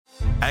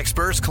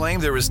Experts claim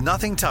there is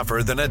nothing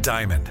tougher than a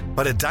diamond.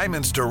 But at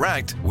Diamonds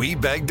Direct, we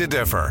beg to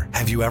differ.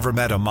 Have you ever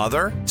met a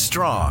mother?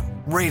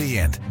 Strong,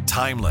 radiant,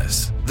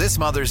 timeless. This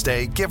Mother's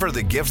Day, give her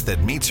the gift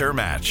that meets her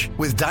match.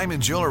 With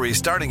diamond jewelry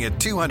starting at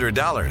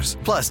 $200.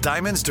 Plus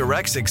Diamonds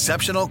Direct's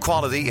exceptional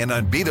quality and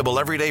unbeatable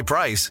everyday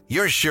price,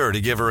 you're sure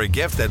to give her a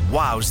gift that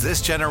wows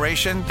this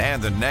generation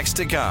and the next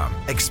to come.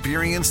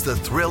 Experience the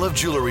thrill of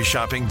jewelry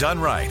shopping done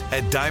right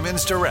at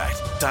Diamonds Direct.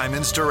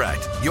 Diamonds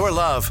Direct. Your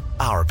love,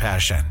 our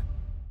passion.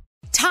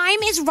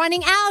 Time is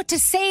running out to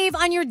save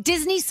on your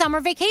Disney summer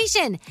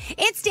vacation.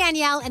 It's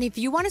Danielle, and if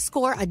you want to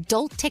score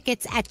adult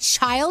tickets at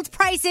child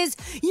prices,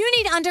 you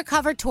need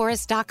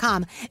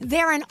UndercoverTourist.com.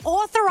 They're an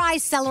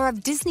authorized seller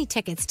of Disney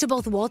tickets to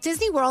both Walt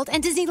Disney World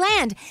and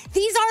Disneyland.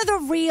 These are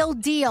the real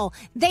deal.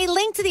 They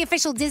link to the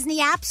official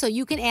Disney app so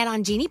you can add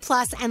on Genie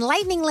Plus and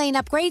Lightning Lane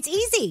upgrades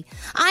easy.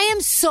 I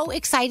am so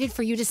excited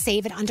for you to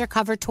save at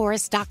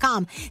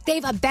UndercoverTourist.com. They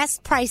have a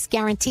best price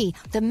guarantee.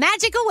 The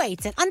magic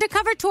awaits at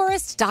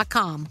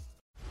UndercoverTourist.com.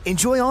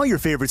 Enjoy all your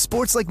favorite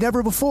sports like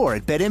never before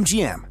at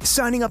BetMGM.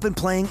 Signing up and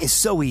playing is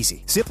so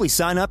easy. Simply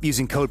sign up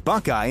using code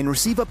Buckeye and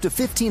receive up to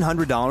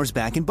 $1,500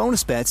 back in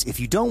bonus bets if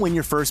you don't win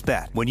your first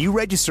bet. When you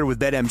register with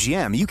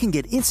BetMGM, you can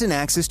get instant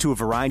access to a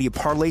variety of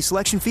parlay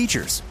selection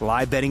features,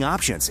 live betting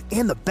options,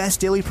 and the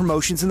best daily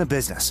promotions in the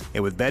business.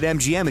 And with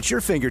BetMGM at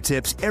your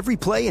fingertips, every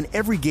play and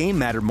every game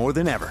matter more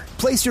than ever.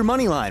 Place your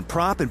moneyline,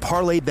 prop, and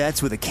parlay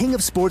bets with the king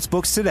of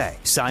sportsbooks today.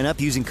 Sign up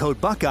using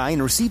code Buckeye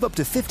and receive up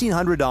to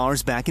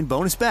 $1,500 back in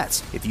bonus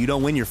bets if you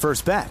don't win your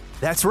first bet.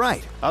 That's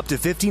right, up to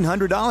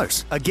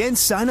 $1,500. Again,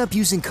 sign up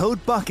using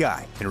code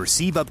Buckeye and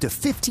receive up to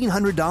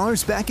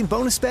 $1,500 back in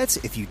bonus bets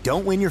if you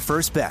don't win your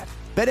first bet.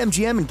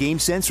 BetMGM and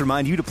GameSense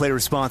remind you to play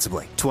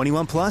responsibly.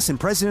 21 plus and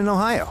present in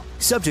Ohio.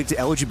 Subject to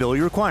eligibility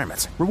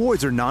requirements.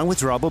 Rewards are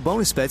non-withdrawable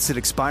bonus bets that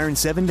expire in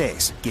 7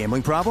 days.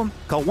 Gambling problem?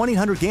 Call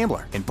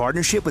 1-800-GAMBLER in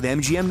partnership with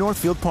MGM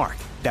Northfield Park.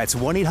 That's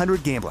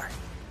 1-800-GAMBLER.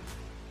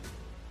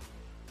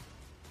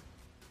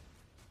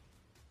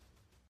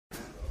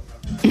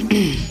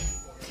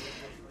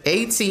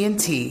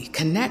 AT&T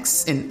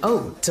connects an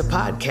ode to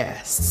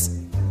podcasts.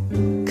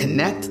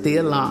 Connect the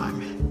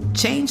alarm.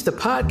 Change the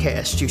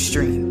podcast you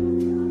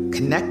stream.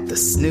 Connect the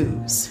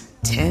snooze.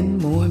 10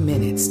 more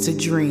minutes to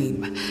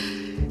dream.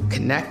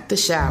 Connect the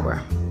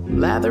shower.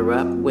 Lather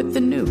up with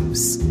the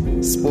news.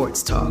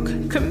 Sports talk,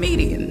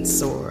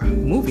 comedians, or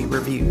movie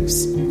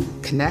reviews.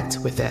 Connect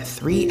with that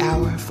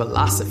 3-hour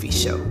philosophy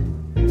show.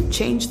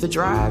 Change the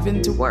drive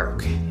into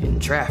work in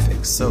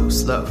traffic so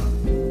slow.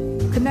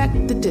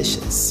 Connect the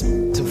dishes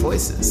to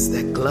voices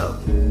that glow.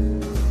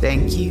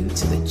 Thank you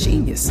to the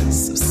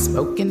geniuses of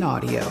spoken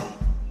audio.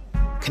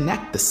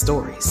 Connect the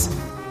stories.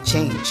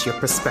 Change your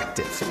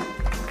perspective.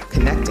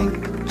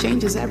 Connecting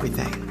changes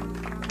everything.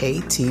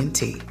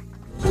 AT&T.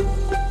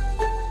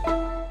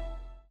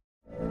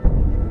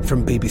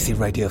 From BBC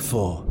Radio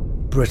 4,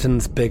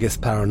 Britain's biggest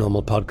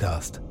paranormal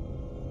podcast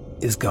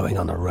is going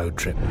on a road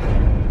trip.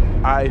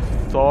 I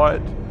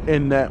thought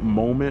in that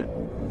moment,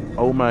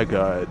 oh my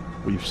God,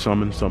 we've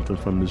summoned something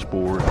from this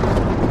board.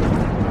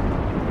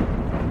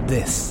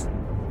 This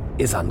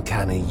is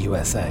Uncanny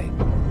USA.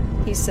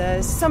 He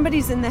says,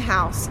 somebody's in the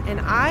house, and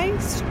I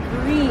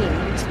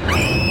screamed.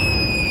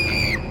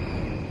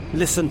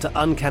 Listen to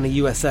Uncanny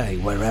USA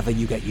wherever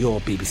you get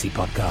your BBC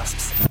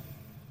podcasts,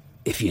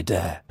 if you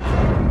dare.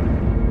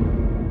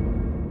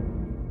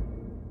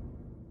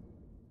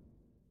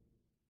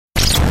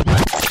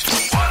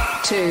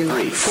 Two,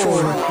 3,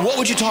 4. What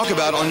would you talk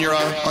about on your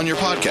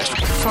podcast?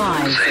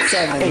 5,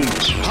 7, 8.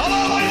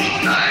 Hello,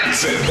 9,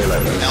 10,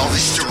 11.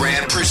 Elvis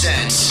Duran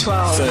presents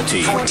 12,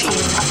 13, 14, 15.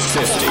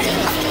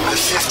 The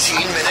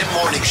 15-minute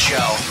morning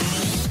show.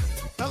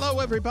 Hello,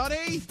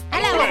 everybody.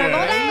 Hello,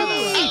 everybody.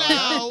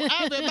 Hello,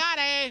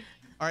 everybody.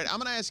 All right, I'm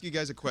going to ask you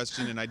guys a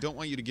question, and I don't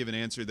want you to give an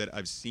answer that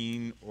I've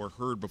seen or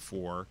heard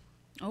before.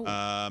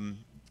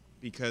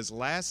 Because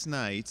last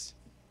night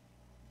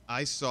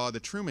I saw The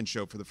Truman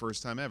Show for the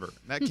first time ever.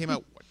 That came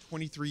out,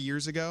 23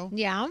 years ago?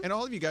 Yeah. And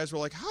all of you guys were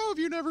like, how have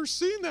you never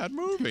seen that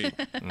movie?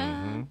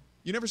 Mm-hmm.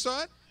 You never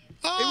saw it?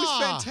 Oh. It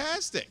was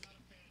fantastic.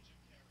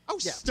 Oh,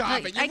 yeah.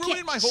 Stop it. You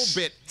ruined my whole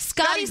bit.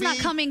 Scotty's not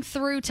coming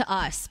through to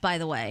us, by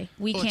the way.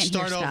 We can't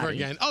hear Scotty. Over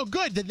again. Oh,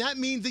 good. Then that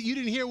means that you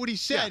didn't hear what he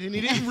said, and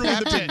he didn't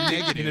ruin the bit.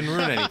 Negative. He didn't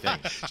ruin anything.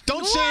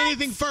 Don't say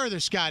anything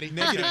further, Scotty.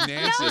 Negative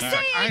Nancy. No, say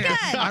it again.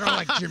 I don't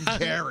like Jim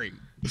Carrey.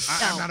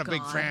 I'm not a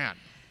big fan.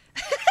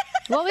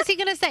 What was he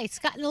going to say?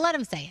 Scott, let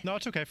him say it. No,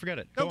 it's okay. Forget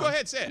it. No, go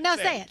ahead. Say it. No,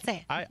 say it.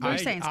 Say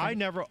it.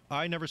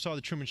 I never saw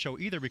The Truman Show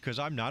either because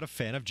I'm not a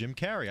fan of Jim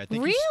Carrey. I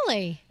think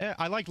really?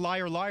 I like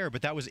Liar Liar,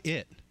 but that was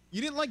it. You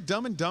didn't like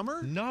Dumb and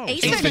Dumber? No.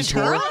 Ace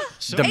Ventura?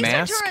 So, Ace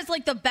Ventura is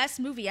like the best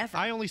movie ever.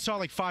 I only saw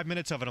like 5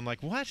 minutes of it. I'm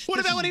like, what? What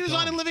about when he was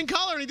on In Living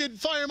Color and he did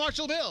Fire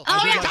Marshal Bill?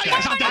 I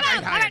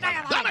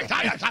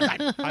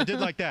did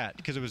like that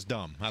because it was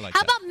dumb. I like that.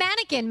 How about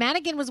Mannequin?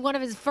 Mannequin was one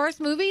of his first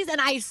movies, and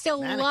I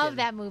still love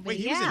that movie. Wait,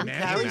 he was in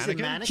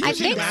Mannequin? I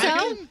think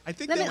so. I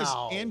think that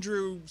was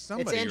Andrew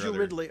somebody. It's Andrew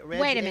Ridley.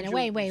 Wait a minute.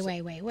 Wait.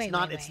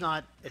 It's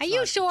not. Are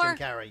you sure?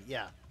 Jim Carrey.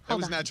 Yeah.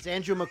 Hold on. It's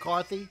Andrew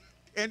McCarthy.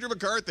 Andrew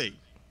McCarthy.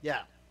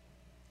 Yeah.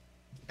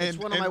 It's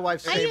one of my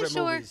wife's favorite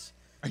movies.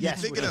 Are you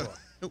thinking of?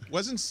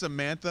 Wasn't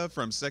Samantha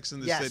from Sex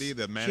and the City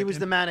the mannequin? She was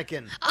the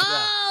mannequin.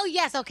 Oh,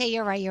 yes. Okay,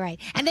 you're right.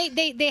 And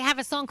they have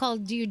a song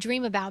called "Do You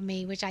Dream About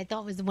Me," which I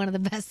thought was one of the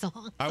best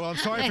songs. Well, I'm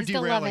sorry I for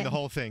still love derailing it. the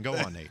whole thing. Go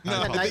on, Nate.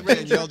 No,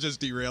 Danielle just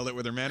derailed it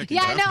with her mannequin.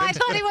 Yeah, I know. I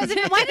thought he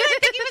wasn't. Why did I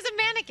think he was a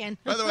mannequin?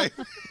 By the way,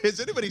 has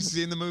anybody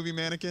seen the movie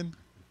Mannequin?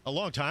 A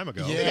long time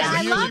ago. Yeah,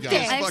 I loved it.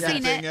 I've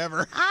seen it.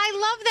 Ever. I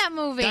love that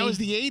movie. That was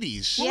the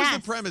 80s. What was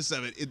the premise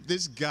of it?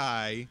 This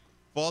guy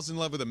falls in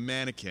love with a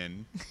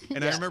mannequin,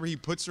 and I remember he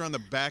puts her on the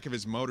back of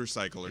his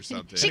motorcycle or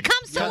something. She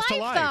comes to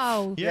life,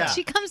 though. Yeah.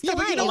 She comes to Yeah, but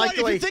life. you know what?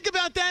 If you think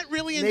about that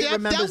really in Nate depth,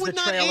 remembers that would the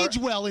not trailer. age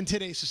well in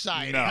today's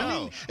society. No. I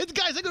mean, the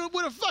guy's like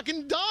with a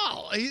fucking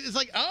doll. It's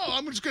like, oh,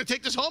 I'm just going to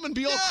take this home and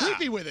be all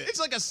creepy with it. It's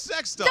like a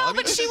sex doll. No,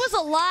 but she was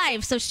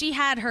alive, so she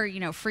had her,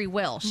 free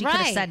will. She could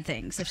have Right. said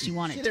things if she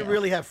wanted She to. didn't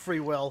really have free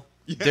will.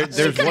 She could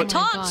have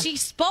talked. She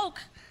spoke.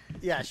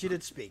 Yeah, she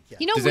did speak. Yeah.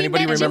 You know, Does we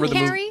anybody met remember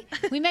Jim the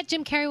Carrey. We met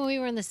Jim Carrey when we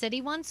were in the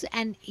city once,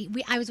 and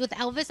I was with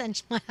Elvis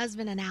and my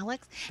husband and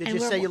Alex. Did and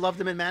you say you loved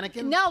him in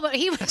Mannequin? No, but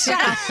he was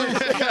shut up.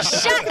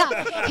 Shut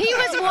up.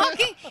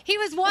 He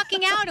was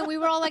walking out, and we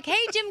were all like, "Hey,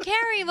 Jim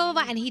Carrey," blah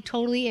blah blah, and he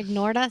totally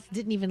ignored us.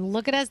 Didn't even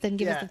look at us. Didn't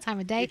give us the time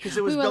of day. Because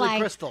it was we were Billy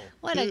like, Crystal.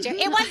 What a joke!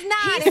 It was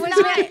not. It was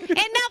not.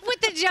 Enough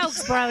with the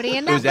jokes, Brody. It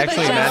Enough was with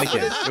actually a the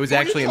mannequin. jokes. It was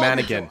actually a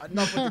mannequin.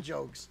 Enough with the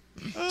jokes.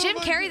 Jim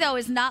Carrey, though,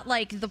 is not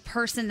like the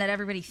person that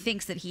everybody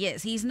thinks that he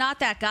is. He's not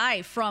that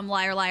guy from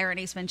Liar, Liar, and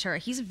Ace Ventura.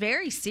 He's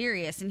very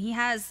serious, and he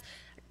has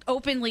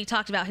openly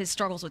talked about his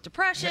struggles with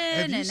depression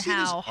Have you and seen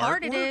how his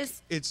hard it artwork?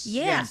 is. It's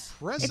It's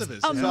impressive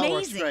as hell. His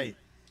artwork's amazing. great.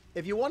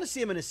 If you want to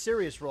see him in a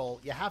serious role,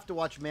 you have to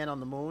watch Man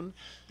on the Moon,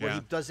 where Yeah.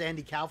 he does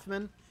Andy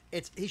Kaufman.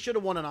 He should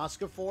have won an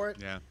Oscar for it.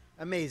 Yeah.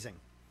 Amazing.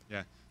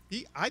 Yeah.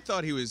 I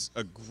thought he was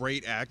a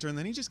great actor, and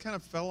then he just kind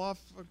of fell off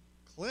a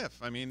cliff.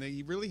 I mean,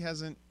 he really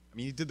hasn't. I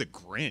mean, he did The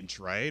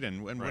Grinch, right?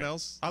 And what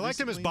else? I liked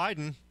him as recently?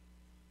 Biden.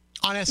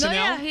 On SNL? No,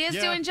 yeah, he is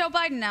doing Joe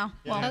Biden now.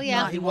 Yeah. Well, Oh, yeah.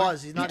 not He anymore.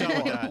 was. He's not He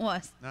anymore.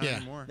 was. Not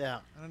anymore. Yeah.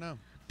 I don't know.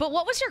 But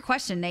what was your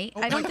question, Nate?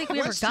 I don't my think we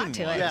ever got question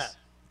to was- it. Yeah.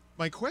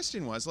 My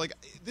question was, like,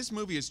 this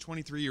movie is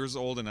 23 years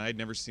old, and I had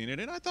never seen it,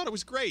 and I thought it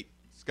was great.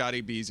 Scotty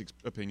B's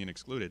opinion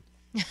excluded.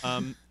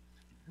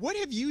 What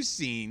have you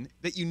seen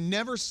that you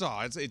never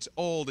saw? It's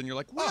old, and you're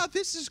like, wow,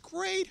 this is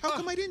great. How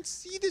come I didn't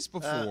see this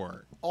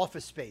before?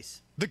 Office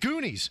Space. The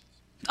Goonies.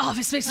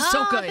 Office Space is so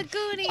Oh, good. the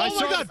Goonies. Oh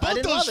my God, I both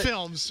didn't those love it.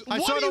 films. I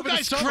What saw are it you over the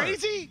guys summer.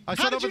 crazy? I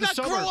saw How it did over you the not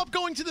summer. grow up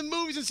going to the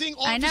movies and seeing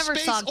I Office never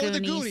Space saw or the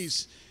Goonies.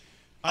 Goonies?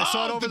 I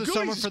saw it over The the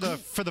summer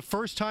Goonies for the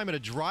first time at a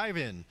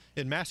drive-in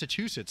in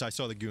Massachusetts. I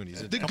saw the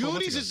Goonies. The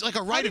Goonies is like a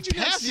How rite of did you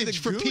not see passage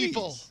The for Goonies?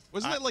 people.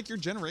 Wasn't that like your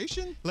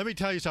generation? Let me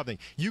tell you something.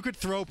 You could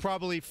throw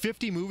probably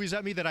 50 movies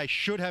at me that I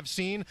should have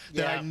seen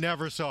that Yeah. I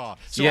never saw.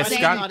 So Yeah, I should be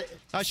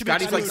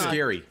Scotty's like excluded.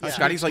 scary. I should be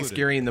Scotty's like excluded.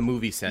 scary in the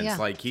movie sense. Yeah.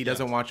 Like he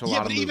doesn't watch a Yeah,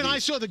 lot but of even I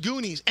movies. saw the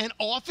Goonies and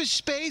Office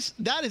Space.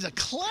 That is a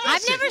classic.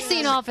 I've never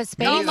seen Office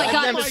Space. Oh my I've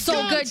God, it never was so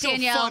seen it. good, It's so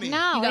Danielle. funny.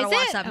 No, you gotta is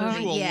watch it? that Oh,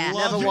 movie. you will Yeah.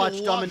 love Never it.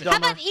 watched Dumb and How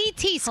Dumber. about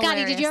E.T.,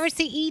 Scotty? Did you ever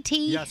see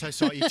E.T.? Yes, I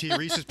saw E.T.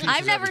 Reese's Pieces.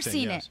 I've never everything,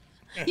 seen yes.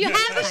 You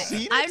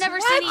haven't? I've never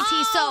seen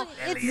ET, so Oh,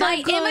 it's so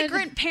my good.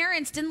 immigrant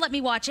parents didn't let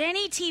me watch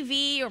any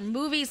TV or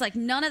movies, like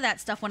none of that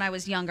stuff when I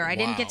was younger. I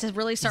didn't get to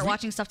really start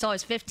watching stuff till I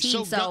was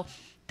 15, so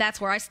that's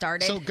where I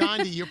started. So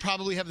Gandhi, you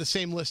probably have the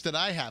same list that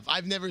I have.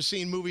 I've never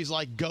seen movies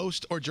like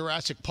Ghost or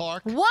Jurassic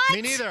Park. What?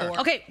 Me neither.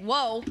 Okay,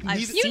 whoa. I've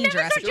Neither- seen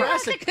Jurassic Park.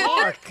 Jurassic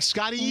Park.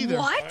 Scotty either.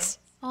 What?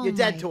 Oh You're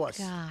dead my to us.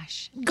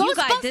 Gosh. You guys,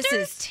 this Ghostbusters?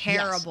 is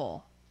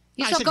terrible.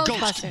 You I saw said Ghost.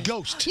 Ghostbusters.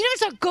 Ghost. You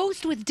never saw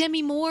Ghost with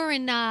Demi Moore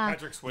and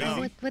Patrick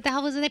Swayze. What the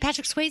hell was it?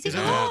 Patrick Swayze? Is it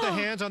the one with the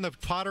hands on the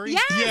pottery?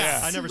 Yes!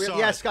 Yeah, I never saw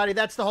Yeah, it. Scotty,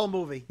 that's the whole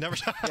movie. Never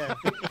saw Yeah.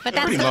 But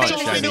that's That's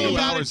all I know mean,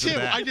 about it hours of too.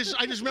 that. I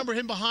just remember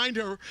him behind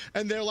her,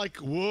 and they're like,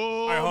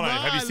 "Whoa, All right, hold on.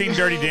 Have you my seen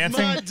Dirty love,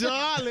 Dancing? my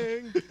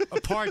darling?"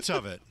 Parts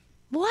of it.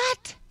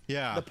 What?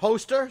 Yeah. The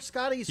poster,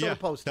 Scotty? You saw yeah, the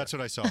poster. that's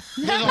what I saw.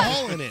 There's a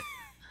hole in it.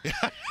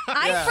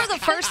 For the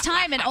first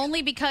time, and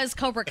only because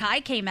Cobra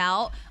Kai came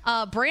out,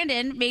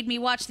 Brandon made me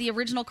watch the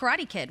original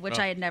Karate Kid, which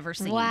I had never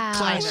seen. Wow.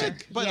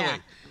 Classic. By the Yeah. way,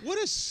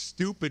 what a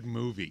stupid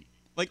movie.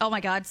 Like, Oh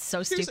my God,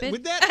 so seriously, stupid.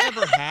 would that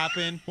ever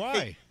happen? Why?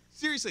 Hey,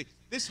 seriously,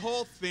 this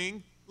whole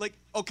thing. Like,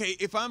 okay,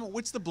 if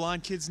what's the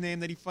blonde kid's name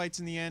that he fights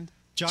in the end?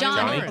 Johnny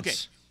Johnny. Lawrence.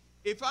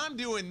 Okay, if I'm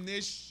doing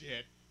this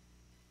shit,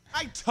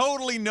 I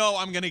totally know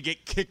I'm gonna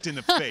get kicked in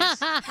the face.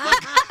 Like,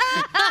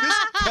 just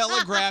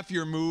telegraph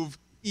your move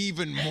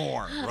even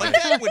more. Like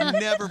that would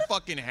never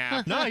fucking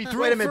happen. No, he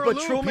threw Wait a him minute, for a but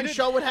loop. Truman He didn't-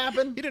 Show would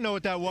happen? He didn't know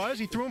what that was.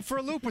 He threw him for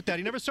a loop with that.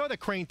 He never saw that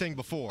crane thing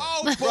before.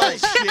 Oh,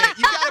 bullshit.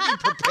 You gotta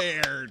be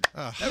prepared.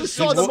 You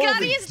saw the Scotty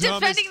movie. is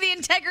defending the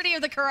integrity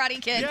of the Karate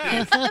Kid.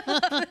 Yeah.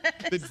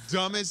 The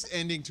dumbest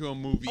ending to a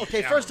movie. Okay,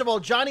 ever. first of all,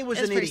 Johnny was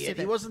It's an pretty idiot.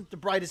 stupid. He wasn't the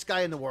brightest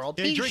guy in the world.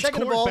 Yeah, he drinks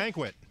Second of Coors all,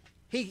 Banquet.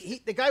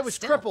 the guy was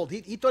crippled.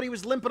 He thought he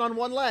was limping on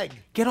one leg.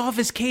 Get off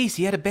his case.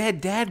 He had a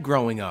bad dad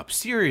growing up.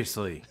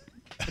 Seriously.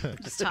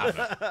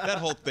 that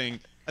whole thing,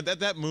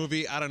 that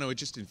movie, I don't know, it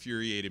just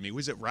infuriated me.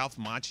 Was it Ralph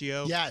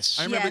Macchio? Yes.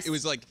 I remember Yes. it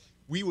was like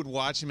we would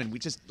watch him, and we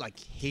just like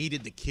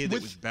hated the kid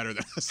that was better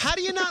than us. How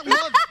do you not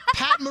love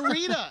Pat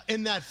Morita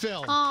in that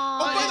film? Oh,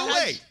 by the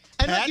way,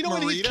 and Pat you know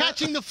when he's Morita?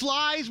 catching the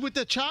flies with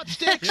the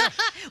chopsticks?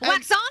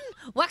 Wax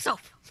on, wax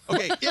off.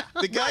 Okay,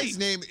 the guy's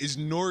name is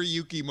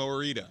Noriyuki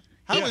Morita.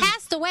 He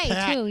passed away,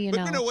 too, you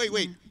know. No,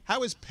 wait.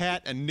 How is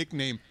Pat a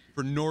nickname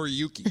for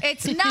Noriyuki?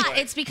 It's not.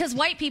 It's because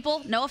white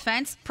people, no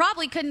offense,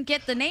 probably couldn't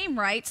get the name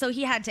right, so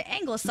he had to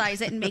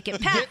anglicize it and make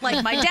it Pat.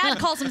 Like my dad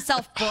calls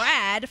himself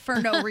Brad for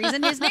no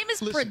reason. His name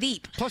is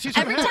Pradeep.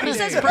 Every time he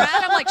says Brad,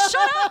 I'm like,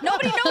 shut up.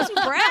 Nobody knows who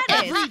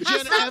Brad is.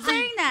 Stop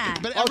saying that.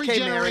 But every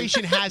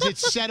generation has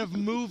its set of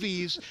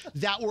movies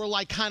that were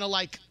like kind of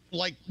like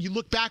you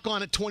look back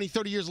on it 20,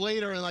 30 years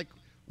later and like,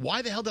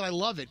 why the hell did I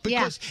love it?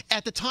 Because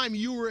at the time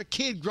you were a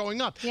kid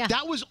growing up. Yeah.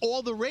 That was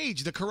all the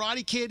rage. The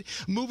Karate Kid,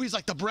 movies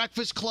like The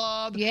Breakfast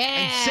Club, Yeah.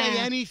 and Say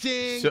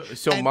Anything.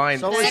 So mine.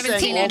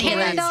 17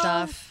 and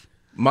stuff.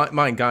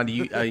 Mine,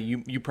 Gandhi,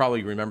 you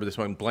probably remember this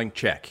one, Blank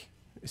Check.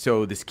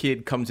 So this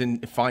kid comes in,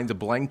 finds a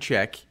blank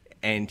check,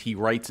 and he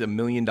writes $1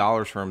 million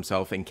for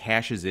himself and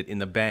cashes it in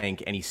the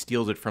bank, and he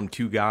steals it from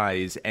two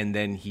guys, and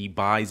then he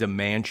buys a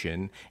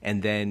mansion,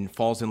 and then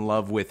falls in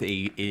love with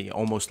a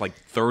almost like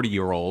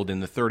 30-year-old,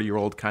 and the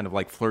 30-year-old kind of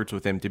like flirts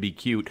with him to be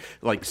cute,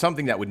 like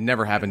something that would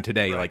never happen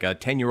today, like a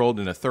 10-year-old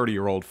and a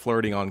 30-year-old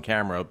flirting on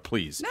camera,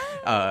 please.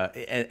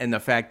 And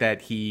the fact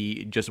that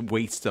he just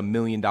wastes $1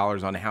 million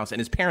on a house, and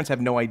his parents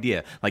have no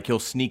idea. Like he'll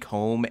sneak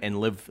home and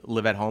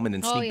live at home, and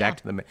then sneak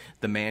back to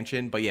the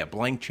mansion. But yeah,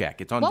 Blank Check.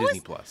 It's on Disney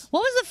Plus.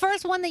 What was the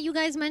first one that you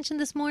guys mentioned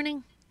this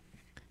morning?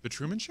 The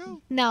Truman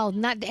Show? No,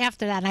 not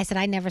after that. And I said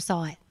I never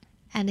saw it.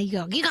 And you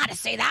go, you got to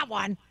say that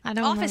one. I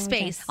don't Office remember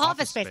Space.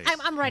 Office Space.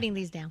 I'm writing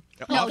these down.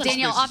 No,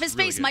 Danielle, Office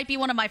Space might be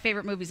one of my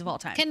favorite movies of all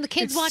time. Can the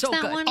kids It's watch so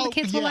that good. one? The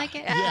kids will like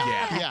it?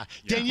 Yeah.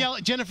 Danielle,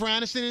 Jennifer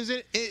Aniston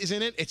is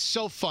in it. It's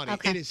so funny.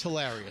 It is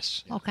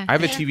hilarious. Okay. I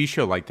have a TV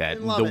show like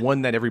that. Love The it.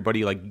 one that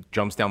everybody like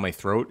jumps down my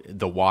throat,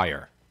 The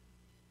Wire.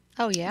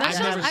 Oh, yeah. That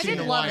show- I seen didn't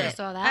The love Wire. it.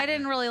 I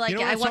didn't really like You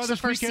know it. what I saw watched the this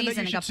first weekend that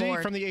season you and should got see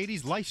bored. from the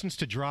 80s, License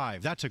to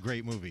Drive. That's a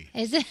great movie.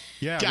 Is it?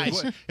 Yeah,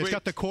 Guys, it's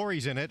got the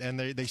Coreys in it, and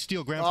they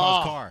steal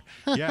Grandpa's car.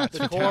 Yeah, it's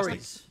The fantastic.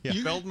 Coreys. Yeah.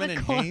 Feldman and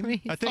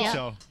Haim? I think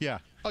so. Yeah.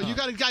 Oh, you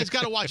guys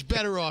got to watch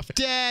Better Off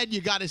Dead.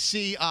 You got to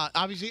see,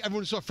 obviously,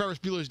 everyone saw Ferris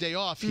Bueller's Day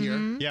Off here.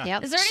 Yeah.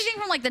 Yep. Is there anything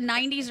from like the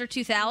 90s or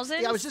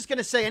 2000s? Yeah, I was just going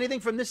to say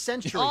anything from this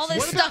century. All this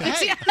What stuff. about,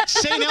 hey,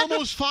 St.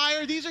 Elmo's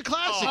Fire? These are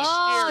classics.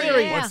 Oh,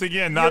 Scary. yeah. Once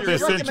again, not You're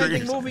this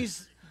recommending century.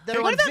 movies that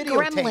are What on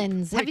about videotape.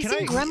 Gremlins? Have you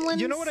seen Gremlins?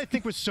 You know what I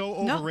think was so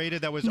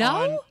overrated that was No?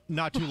 on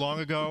not too long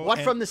ago? What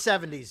And- from the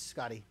 70s,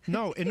 Scotty?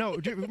 No. Do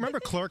you remember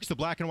Clerks, the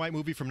black and white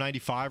movie from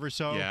 '95 or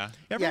so? Yeah.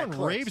 Everyone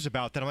Clerks. raves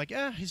about that. I'm like,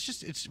 I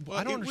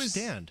don't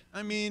understand.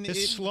 I mean,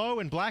 It's slow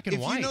and black and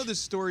if white. you know the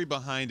story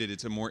behind it,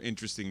 it's a more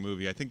interesting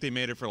movie. I think they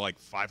made it for like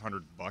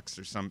 $500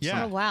 or some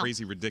Yeah. Oh, wow.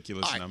 crazy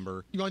ridiculous All right.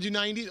 number. You want to do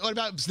 90s? What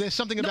about, there's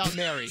something about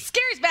Mary.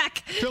 Scary's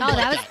back.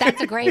 Oh,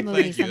 that's a great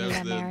movie. Thank you. Something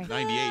That about was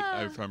Mary. the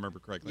 98, if I remember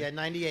correctly. Yeah,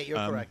 98. You're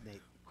correct,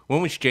 Nate.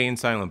 When was Jay and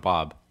Silent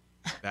Bob?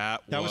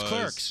 That was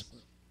Clerks.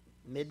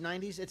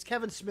 Mid-90s? It's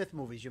Kevin Smith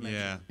movies you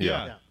mentioned.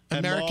 Yeah.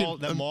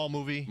 That mall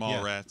movie. Mall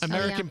Yeah. Rats.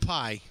 American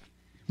Pie.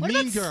 What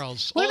Mean about-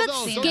 Girls. What all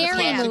about those. scary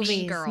classic movies?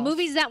 Mean Girls.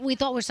 Movies that we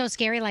thought were so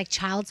scary, like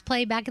Child's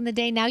Play back in the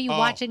day. Now you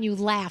watch and you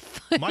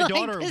laugh. My Like,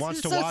 daughter this wants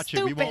is to so watch it.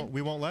 stupid.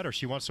 We won't let her.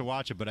 She wants to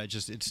watch it, but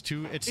it's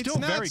still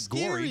not very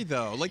scary gory.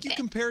 though. Like you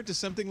compare it to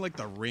something like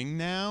The Ring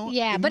now.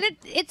 Yeah, but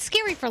it's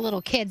scary for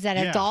little kids that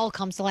a Yeah. doll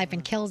comes to life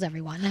and kills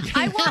everyone.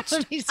 I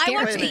watched Be I scary.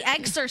 watched The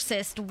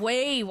Exorcist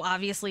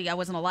obviously I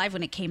wasn't alive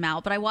when it came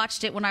out, but I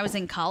watched it when I was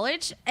in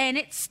college and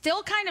it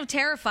still kind of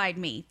terrified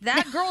me.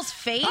 That girl's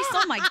face,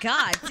 oh my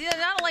god. I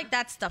don't like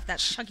that stuff.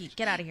 That's Chucky.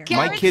 Get out of here.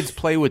 My kids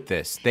play with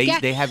this. They Yeah.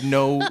 they have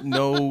no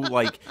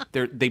like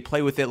they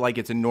play with it like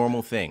it's a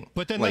normal thing.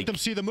 But then like, let them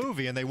see the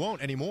movie, and they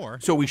won't anymore.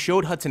 So we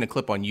showed Hudson a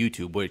clip on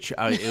YouTube, which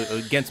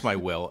against my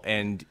will,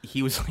 and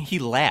he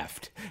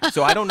laughed.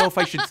 So I don't know if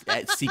I should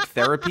seek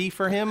therapy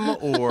for him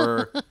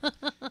or.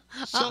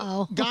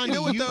 So, Gandhi, You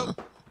know what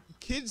though?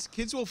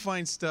 Kids will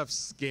find stuff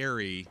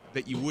scary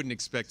that you wouldn't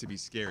expect to be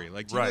scary.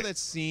 Like, do you know Right. that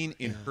scene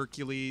in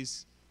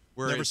Hercules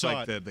where Never it's saw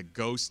like it. the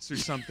ghosts or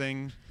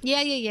something? Yeah.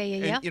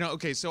 And, you know,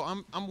 okay, so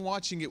I'm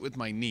watching it with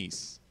my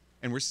niece,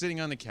 and we're sitting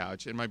on the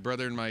couch, and my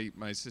brother and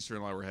my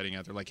sister-in-law were heading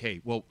out. They're like,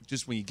 hey, well,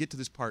 just when you get to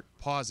this part,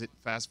 pause it,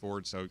 fast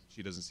forward so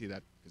she doesn't see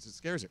that because it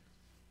scares her.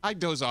 I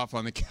doze off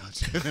on the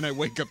couch, and then I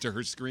wake up to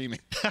her screaming.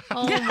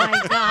 Oh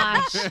my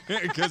gosh.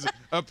 Because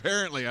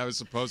apparently I was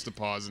supposed to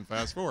pause and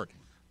fast forward.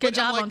 Good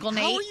But I'm job, like, Uncle How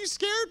Nate. are you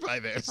scared by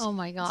this? Oh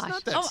my gosh. It's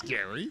not that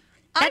scary.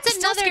 I'm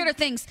still scared of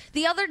things.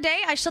 The other day,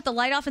 I shut the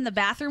light off in the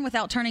bathroom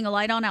without turning a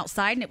light on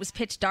outside, and it was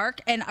pitch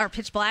dark or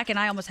pitch black, and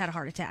I almost had a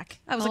heart attack.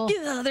 I was like,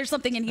 "Ugh, there's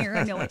something in here.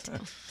 I know it.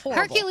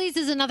 Horrible. Hercules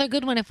is another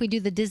good one if we do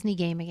the Disney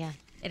game again.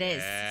 It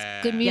is.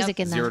 Good music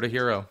in that. 0 to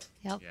Hero.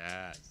 Yep.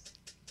 Yes.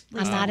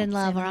 I'm not in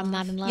love or I'm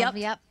not in love. Yep.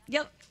 Yep.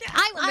 Yep.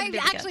 I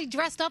actually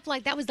dressed up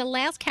like that was the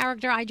last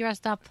character I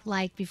dressed up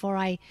like before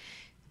I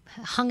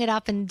hung it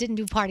up and didn't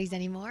do parties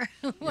anymore.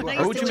 When I What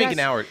used would to you make dress- an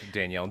hour,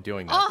 Danielle,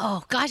 doing that?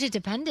 Oh gosh, it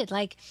depended.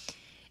 Like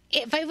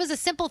If it was a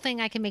simple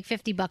thing, I could make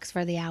 $50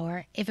 for the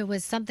hour. If it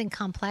was something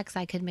complex,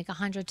 I could make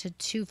 $100 to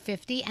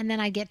 $250, and then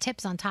I'd get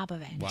tips on top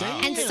of it. Wow.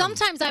 And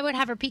sometimes I would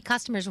have repeat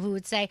customers who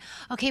would say,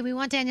 "Okay, we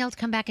want Danielle to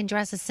come back and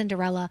dress as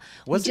Cinderella."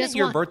 Wasn't it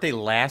your birthday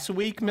last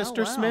week,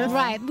 Mr. Smith?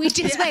 Right. We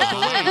just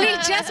we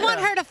just want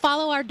her to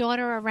follow our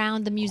daughter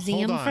around the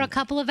museum Hold on. for a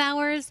couple of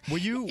hours. Were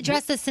you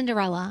dressed as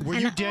Cinderella? Were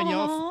And- you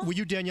Danielle? Aw. Were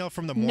you Danielle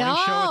from the morning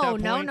show at that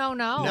point? No.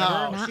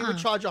 No, she would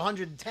charge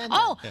 110.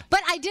 Oh,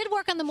 but I did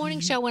work on the morning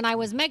show when I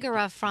was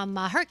Megara from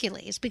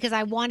Hercules because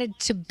I wanted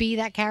to be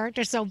that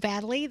character so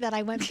badly that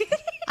I went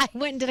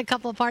and did a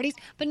couple of parties,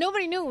 but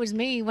nobody knew it was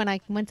me when I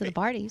went to the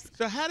parties.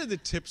 So how did the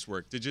tips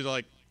work? Did you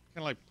kind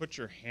of put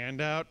your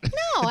hand out?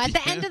 No, at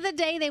the end of the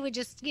day, they would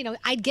just,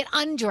 I'd get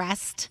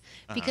undressed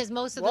because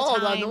most of the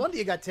time. No wonder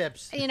you got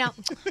tips.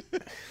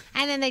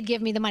 And then they'd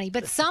give me the money.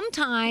 But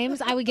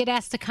sometimes I would get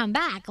asked to come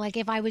back. Like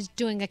if I was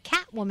doing a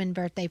Catwoman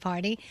birthday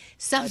party,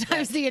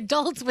 sometimes the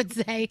adults would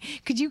say,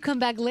 "Could you come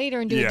back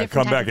later and do a different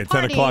come type back of at 10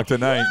 party?" o'clock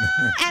tonight.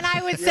 And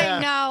I would say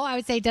no. I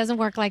would say it doesn't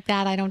work like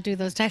that. I don't do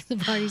those types of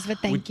parties, but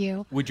thank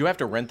you. Would you have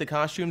to rent the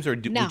costumes, or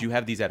No. would you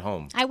have these at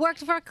home? I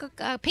worked for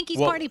Pinky's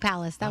Well- Party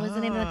Palace. That was the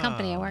name of the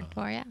company I worked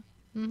for, yeah.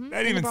 Mm-hmm.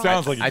 That even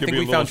sounds like it I could think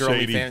be we a little found your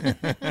shady.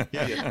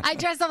 OnlyFans. I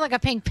dressed up like a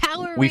pink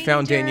Power We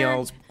found Ranger.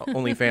 Danielle's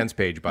OnlyFans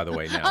page, by the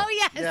way, now. Oh,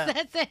 yes,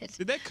 that's it.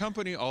 Did that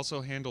company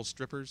also handle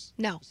strippers?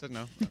 No. You said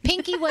no.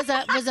 Pinky was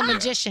a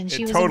magician.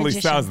 She It was totally a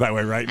magician. sounds that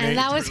way, right, Nate? And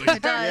that was Totally her.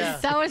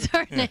 does. That was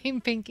her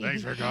name, Pinky.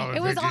 Thanks for calling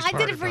It was. Pinky's I did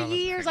Party it for Palace.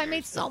 years. I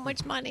made so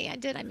much money.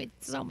 I made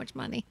so much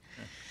money.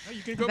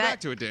 You can go back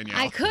to it, Danielle.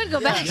 I could go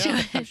back to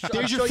it.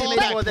 There's your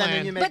fallback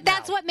plan. But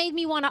that's what made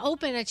me want to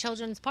open a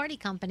children's party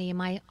company of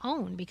my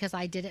own because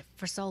I did it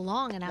for so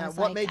long, and I Now, was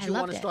what like, made you I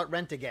want loved to it. start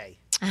Rent-A-Gay?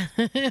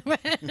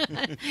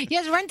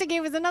 Yes, Rent-A-Gay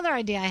was another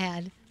idea I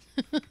had.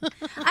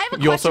 I have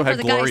a You also question for had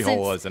the Glory guys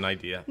Hole since as an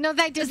idea. No,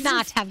 that does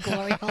not have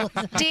glory holes.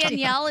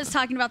 Danielle is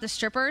talking about the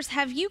strippers.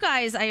 Have you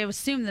guys, I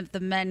assume that the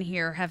men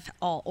here have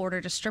all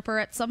ordered a stripper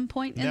at some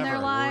point in their Never.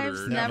 lives?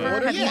 Ordered. Never?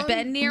 Never. Have Yeah. you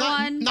been near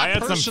one? Not I had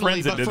some personally,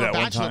 friends that but did for that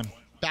one bachelor, time.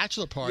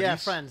 bachelor parties. Yeah,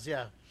 friends,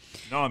 yeah.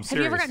 No, I'm Have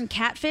serious. you ever gotten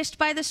catfished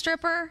by the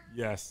stripper?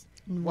 Yes.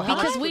 Well, how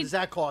Because much does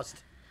that cost?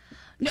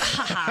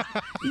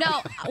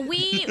 No,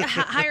 we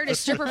hired a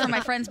stripper for my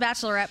friend's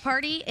bachelorette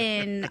party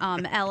in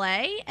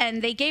L.A.,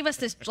 and they gave us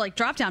this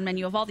drop-down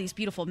menu of all these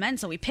beautiful men.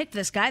 So we picked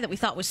this guy that we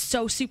thought was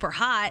so super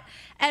hot,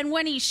 and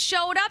when he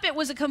showed up, it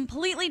was a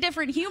completely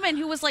different human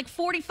who was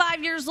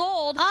 45 years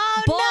old,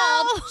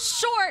 bald,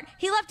 short.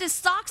 He left his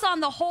socks on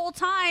the whole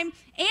time,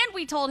 and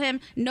we told him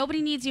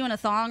nobody needs you in a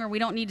thong, or we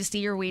don't need to see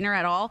your wiener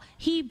at all.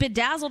 He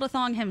bedazzled a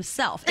thong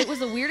himself. It was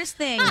the weirdest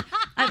thing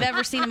I've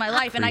ever seen in my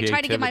life, and I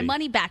tried to get my Creativity.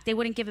 money back. They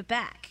wouldn't give it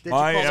back.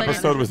 My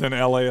episode was in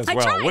L.A. as I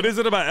well. tried. What is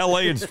it about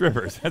L.A. and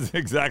strippers? That's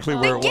exactly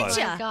where it was.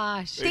 Oh my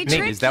gosh. They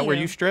Nate, is that where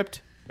you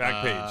stripped?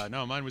 Back page.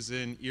 No, mine was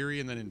in Erie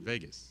and then in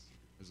Vegas.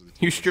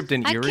 You stripped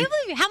in I Erie? can't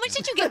believe you. How much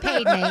did you get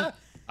paid, Nate?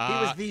 He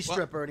was the well,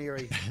 stripper in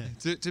Erie.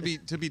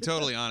 to be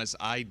totally honest,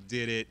 I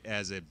did it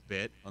as a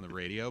bit on the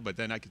radio, but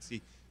then I could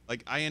see,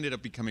 I ended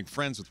up becoming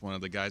friends with one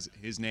of the guys.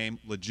 His name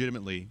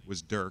legitimately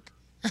was Dirk.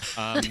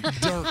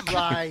 Dirk,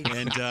 right?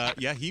 And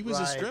yeah, he was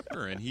a Right.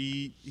 stripper, and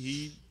he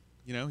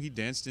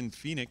danced in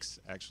Phoenix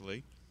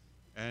actually,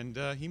 and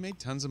he made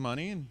tons of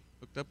money and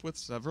hooked up with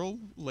several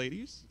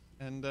ladies.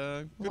 And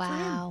good for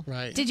him.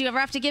 Right. Did you ever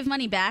have to give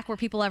money back? Were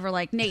people ever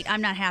like, Nate,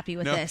 I'm not happy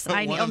with No, this.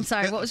 one of I'm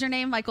sorry. What was your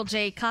name? Michael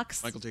J.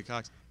 Cox? Michael J.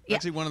 Cox. Yeah.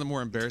 Actually, one of the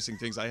more embarrassing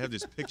things, I have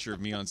this picture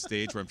of me on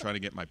stage where I'm trying to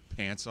get my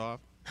pants off.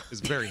 It's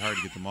very hard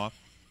to get them off.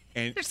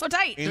 And They're so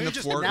tight. in They're the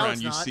just- foreground, Now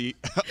it's you not. see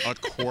a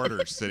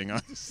quarter sitting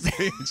on the stage.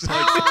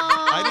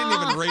 I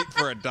didn't even rate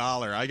for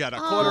 $1. I got a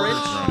quarter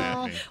thrown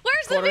at me.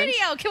 Where's the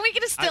video? Can we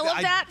get a still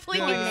of that, please?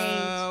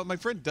 My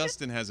friend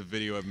Dustin has a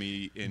video of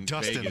me in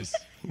Dustin. Vegas.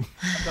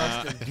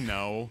 Dustin.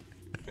 No,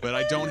 but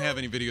I don't have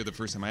any video the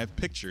first time. I have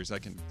pictures. I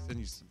can send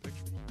you some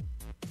pictures.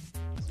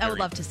 I would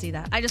love to see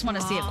that. I just want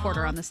to see a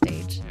quarter on the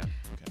stage.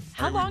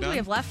 How Are we long do done? we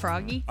have left,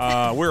 Froggy?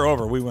 We're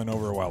over. We went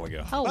over a while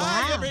ago. Oh, Bye,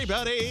 wow.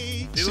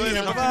 everybody. See you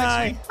later.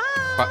 Bye.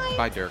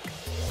 Bye, Dirk.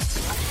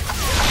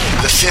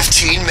 The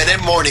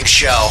 15-minute morning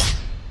show.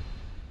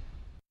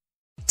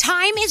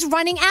 Time is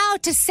running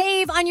out to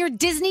save on your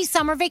Disney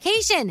summer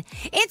vacation.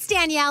 It's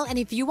Danielle, and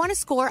if you want to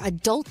score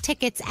adult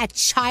tickets at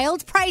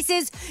child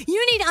prices,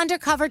 you need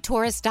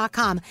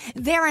UndercoverTourist.com.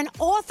 They're an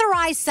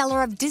authorized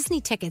seller of Disney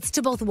tickets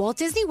to both Walt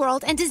Disney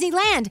World and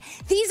Disneyland.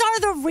 These are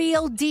the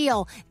real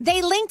deal.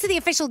 They link to the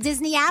official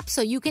Disney app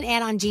so you can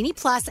add on Genie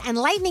Plus and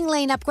Lightning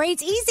Lane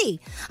upgrades easy.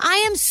 I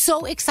am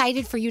so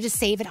excited for you to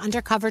save at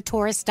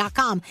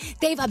UndercoverTourist.com.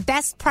 They've a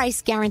best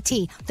price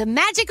guarantee. The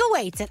magic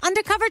awaits at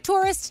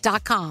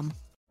UndercoverTourist.com.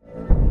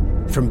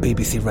 From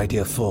BBC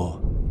Radio 4,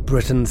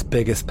 Britain's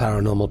biggest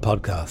paranormal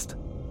podcast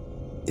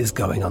is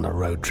going on a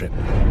road trip.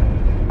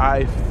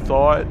 I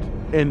thought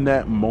in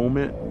that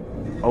moment,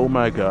 oh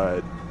my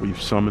God,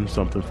 we've summoned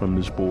something from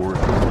this board.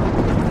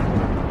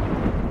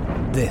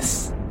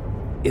 This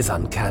is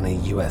Uncanny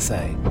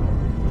USA.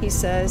 He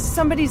says,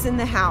 somebody's in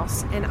the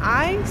house, and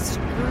I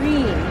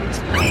screamed.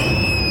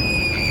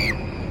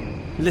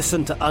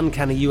 Listen to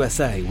Uncanny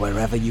USA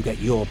wherever you get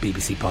your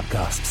BBC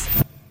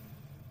podcasts,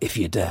 if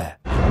you dare.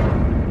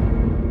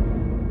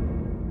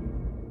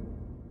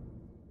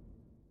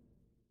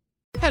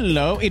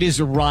 Hello, it is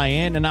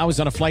Ryan, and I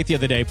was on a flight the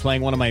other day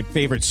playing one of my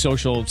favorite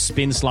social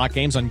spin slot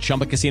games on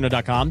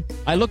ChumbaCasino.com.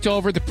 I looked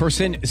over the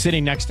person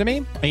sitting next to me,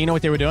 and you know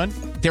what they were doing?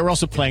 They were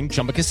also playing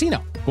Chumba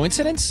Casino.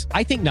 Coincidence?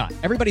 I think not.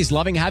 Everybody's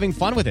loving having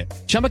fun with it.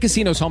 Chumba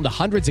Casino is home to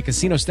hundreds of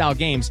casino-style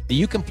games that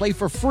you can play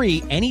for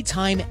free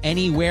anytime,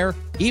 anywhere,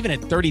 even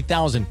at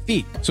 30,000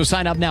 feet. So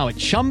sign up now at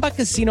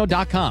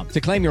ChumbaCasino.com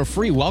to claim your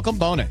free welcome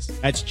bonus.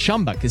 That's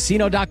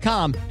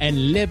ChumbaCasino.com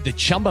and live the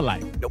Chumba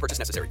life. No purchase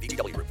necessary.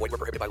 VGW. Void where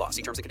prohibited by law.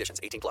 See terms and conditions.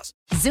 18+.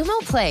 Xumo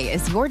Play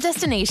is your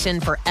destination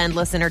for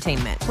endless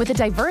entertainment. With a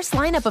diverse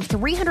lineup of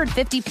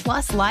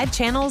 350-plus live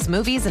channels,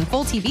 movies, and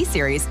full TV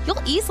series,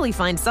 you'll easily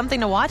find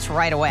something to watch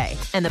right away.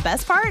 And the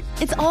best part?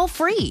 It's all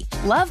free.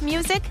 Love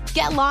music?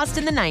 Get lost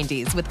in the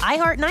 90s with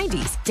iHeart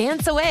 90s.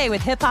 Dance away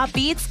with hip-hop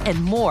beats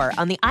and more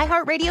on the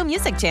iHeartRadio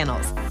music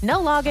channels. No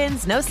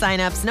logins, no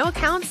signups, no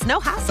accounts, no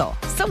hassle.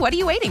 So what are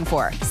you waiting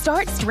for?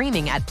 Start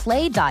streaming at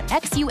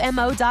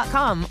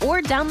play.xumo.com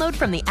or download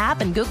from the app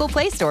and Google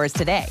Play stores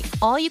today.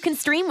 All you can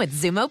stream with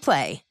Xumo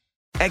Play.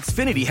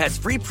 Xfinity has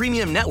free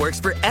premium networks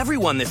for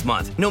everyone this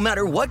month, no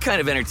matter what kind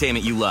of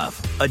entertainment you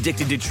love.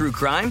 Addicted to true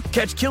crime?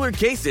 Catch killer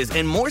cases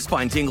and more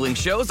spine-tingling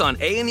shows on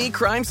A&E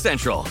Crime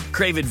Central.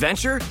 Crave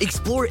adventure?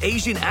 Explore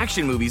Asian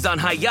action movies on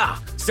Hi-Ya.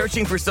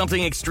 Searching for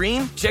something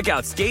extreme? Check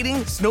out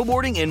skating,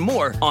 snowboarding, and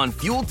more on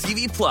Fuel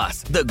TV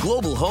Plus, the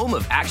global home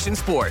of action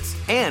sports.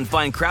 And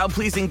find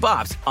crowd-pleasing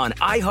bops on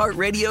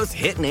iHeartRadio's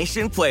Hit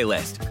Nation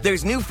playlist.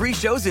 There's new free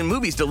shows and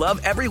movies to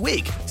love every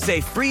week. Say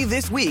free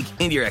this week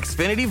in your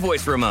Xfinity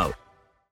voice remote.